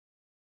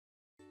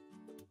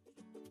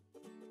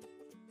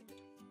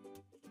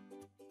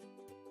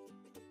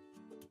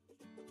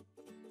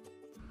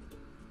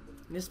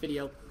In this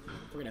video,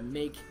 we're going to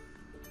make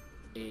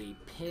a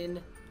pin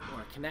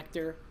or a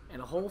connector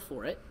and a hole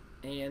for it,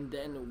 and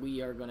then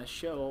we are going to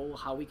show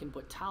how we can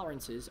put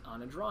tolerances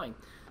on a drawing.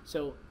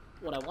 So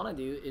what I want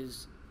to do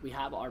is we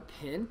have our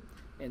pin,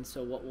 and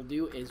so what we'll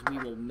do is we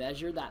will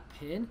measure that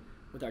pin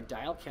with our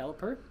dial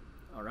caliper,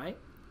 all right?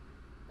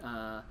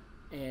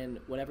 And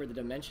whatever the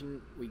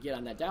dimension we get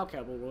on that dial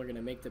caliper, we're going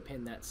to make the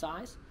pin that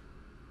size.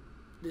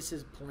 This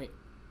is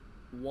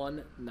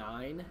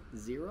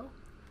 0.190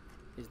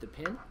 is the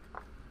pin.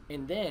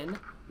 And then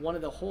one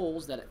of the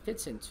holes that it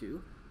fits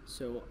into,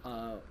 so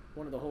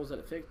one of the holes that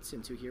it fits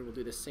into here, we'll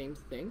do the same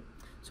thing.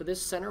 So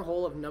this center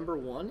hole of number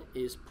 1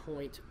 is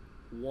 0.178.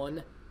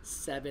 So I'm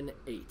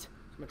going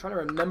to try to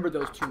remember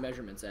those two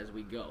measurements as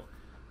we go.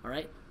 All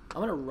right, I'm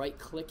going to right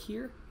click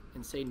here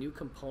and say new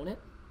component.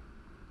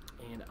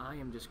 And I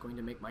am just going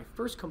to make my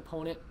first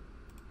component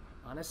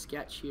on a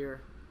sketch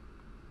here.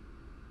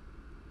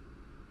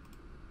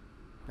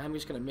 And I'm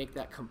just going to make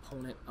that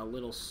component a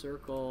little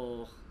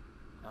circle.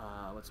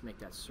 Let's make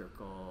that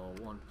circle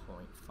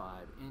 1.5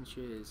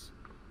 inches.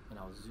 And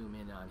I'll zoom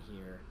in on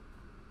here.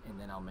 And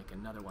then I'll make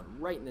another one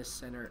right in the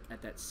center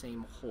at that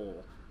same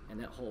hole. And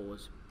that hole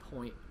was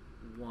 0.178.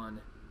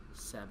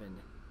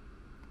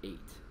 I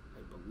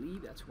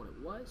believe that's what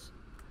it was.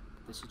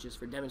 This is just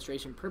for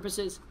demonstration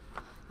purposes.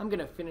 I'm going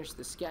to finish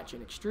the sketch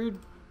and extrude.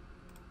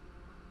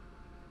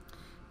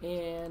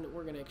 And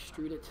we're going to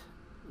extrude it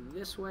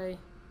this way,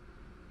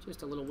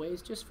 just a little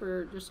ways, just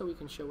so we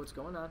can show what's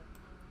going on.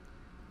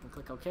 And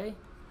click OK.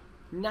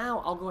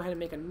 Now I'll go ahead and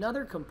make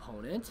another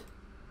component.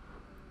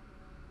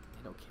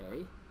 Hit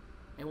OK.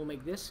 And we'll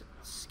make this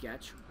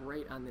sketch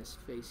right on this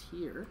face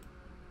here.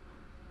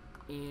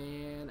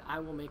 And I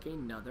will make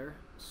another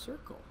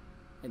circle.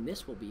 And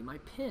this will be my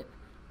pin.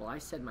 Well, I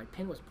said my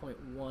pin was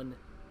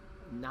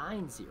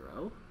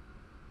 0.190.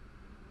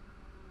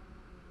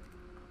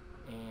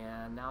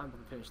 And now I'm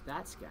going to finish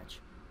that sketch.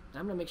 And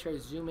I'm going to make sure I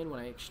zoom in when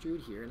I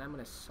extrude here, and I'm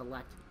going to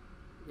select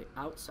the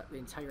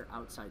entire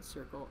outside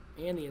circle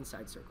and the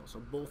inside circle, so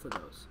both of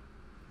those.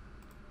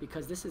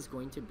 Because this is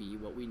going to be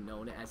what we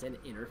know as an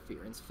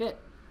interference fit.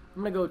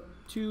 I'm going to go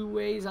two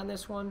ways on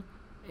this one,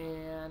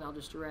 and I'll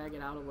just drag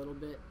it out a little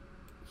bit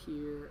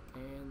here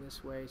and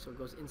this way, so it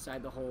goes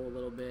inside the hole a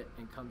little bit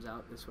and comes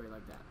out this way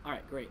like that. All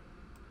right, great.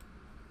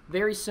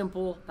 Very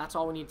simple. That's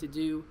all we need to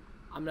do.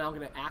 I'm now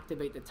going to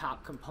activate the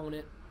top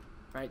component,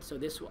 right? So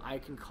this, I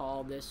can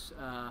call this,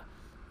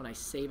 when I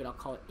save it, I'll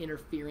call it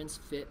interference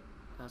fit,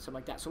 something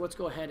like that. So let's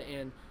go ahead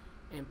and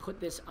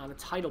put this on a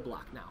title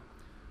block now.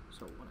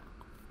 So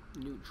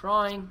new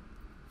drawing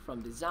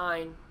from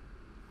design,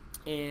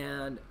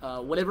 and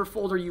whatever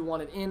folder you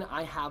want it in,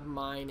 I have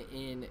mine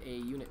in a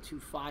Unit 2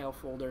 file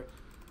folder,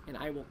 and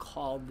I will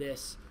call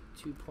this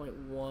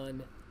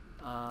 2.1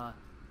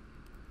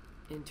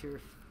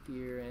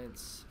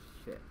 interference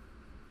fit.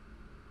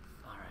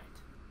 All right.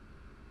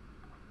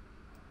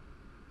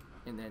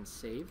 And then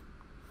save.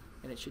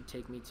 And it should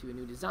take me to a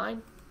new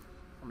design.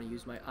 I'm going to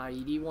use my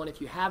IED one if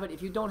you have it.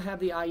 If you don't have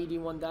the IED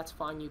one, that's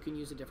fine. You can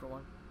use a different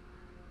one.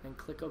 And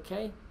click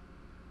OK.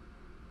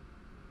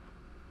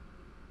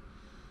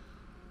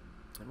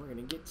 And we're going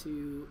to get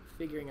to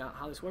figuring out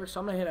how this works.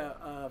 So I'm going to hit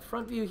a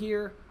front view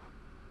here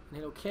and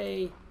hit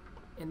OK.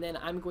 And then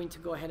I'm going to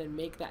go ahead and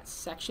make that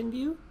section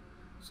view.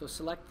 So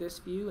select this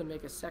view and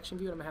make a section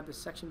view. And I'm going to have the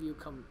section view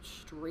come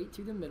straight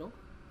through the middle.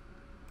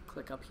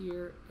 Click up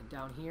here and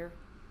down here.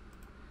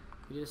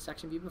 We did a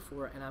section view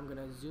before, and I'm going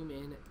to zoom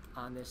in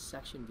on this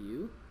section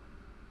view.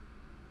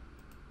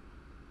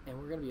 And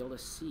we're going to be able to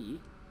see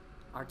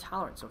our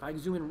tolerance. So if I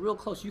zoom in real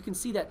close, you can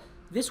see that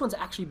this one's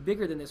actually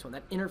bigger than this one,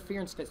 that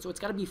interference fit. So it's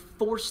got to be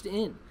forced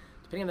in,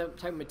 depending on the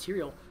type of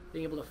material,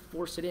 being able to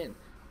force it in.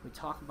 We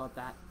talked about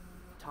that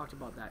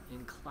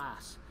in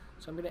class.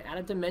 So I'm going to add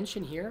a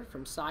dimension here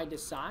from side to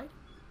side.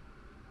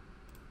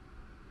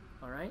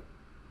 All right.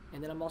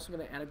 And then I'm also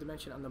going to add a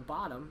dimension on the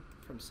bottom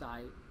from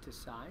side to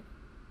side.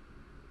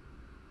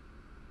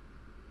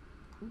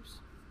 Oops.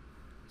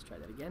 Let's try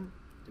that again.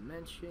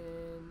 Dimension.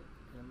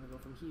 And I'm going to go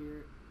from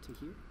here to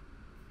here.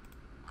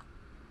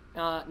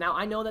 Now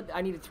I know that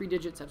I needed 3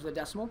 digits after the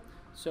decimal.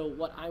 So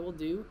what I will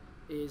do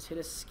is hit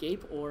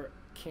escape or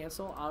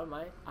cancel out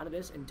of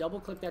this and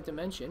double click that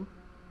dimension.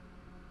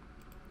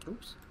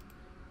 Oops.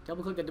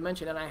 Double click the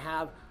dimension, and I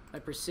have my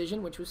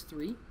precision, which was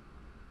 3.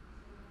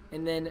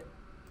 And then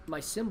my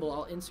symbol,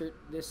 I'll insert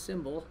this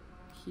symbol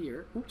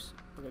here. Oops.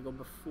 We're going to go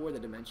before the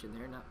dimension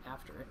there, not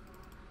after it,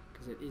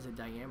 because it is a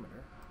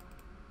diameter.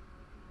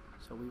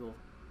 So we will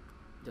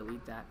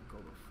delete that and go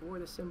before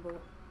the symbol.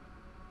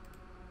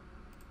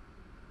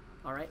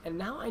 All right, and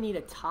now I need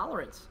a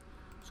tolerance.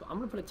 So I'm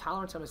going to put a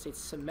tolerance. I'm going to say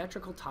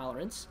symmetrical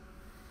tolerance.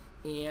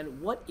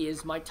 And what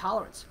is my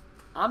tolerance?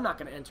 I'm not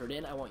going to enter it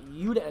in. I want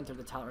you to enter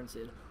the tolerance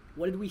in.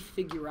 What did we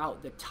figure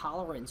out the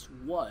tolerance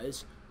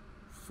was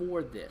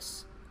for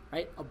this?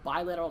 Right? A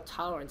bilateral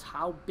tolerance,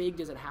 how big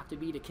does it have to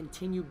be to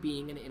continue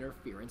being an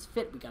interference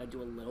fit? We got to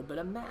do a little bit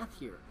of math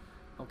here.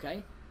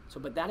 Okay? So,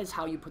 but that is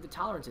how you put the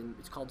tolerance in.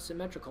 It's called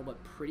symmetrical,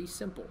 but pretty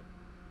simple.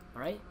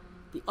 All right?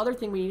 The other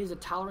thing we need is a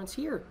tolerance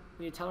here.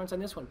 We need a tolerance on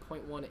this one,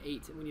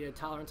 0.18, and we need a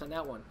tolerance on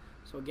that one.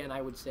 So again,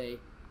 I would say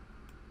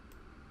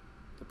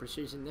the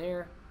precision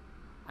there.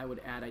 I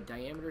would add a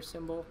diameter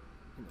symbol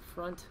in the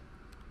front.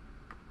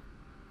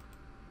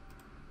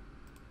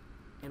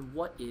 And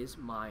what is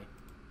my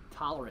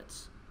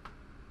tolerance?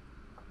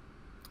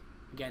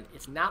 Again,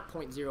 it's not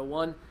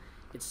 0.01.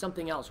 It's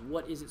something else.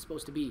 What is it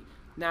supposed to be?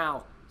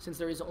 Now, since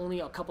there is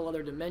only a couple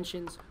other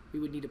dimensions, we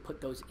would need to put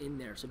those in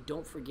there. So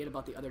don't forget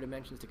about the other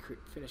dimensions to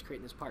finish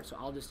creating this part. So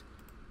I'll just,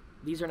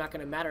 these are not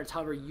going to matter. It's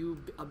however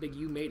how big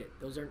you made it.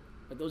 Those are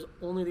the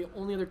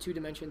only other two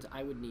dimensions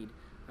I would need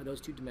are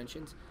those two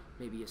dimensions.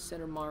 Maybe a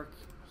center mark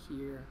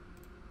here,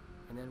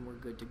 and then we're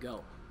good to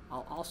go.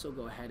 I'll also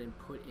go ahead and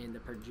put in the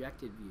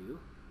projected view,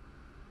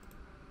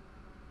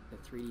 the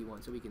 3D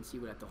one, so we can see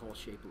what the whole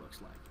shape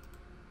looks like,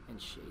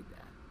 and shade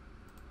that.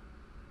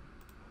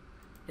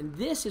 And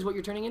this is what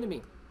you're turning into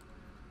me,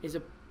 is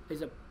a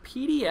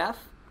PDF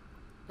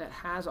that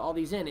has all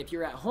these in. If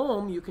you're at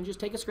home, you can just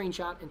take a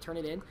screenshot and turn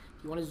it in.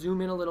 If you want to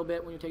zoom in a little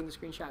bit when you're taking the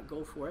screenshot,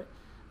 go for it.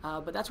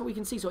 But that's what we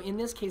can see. So in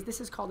this case,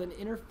 this is called an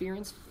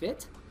interference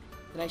fit,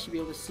 and I should be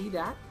able to see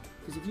that,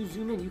 because if you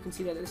zoom in, you can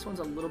see that this one's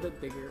a little bit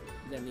bigger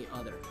than the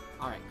other.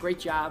 All right, great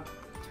job.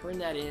 Turn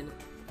that in,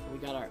 and we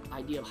got our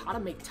idea of how to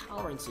make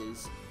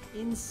tolerances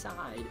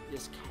inside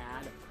this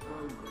CAD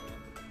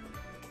program.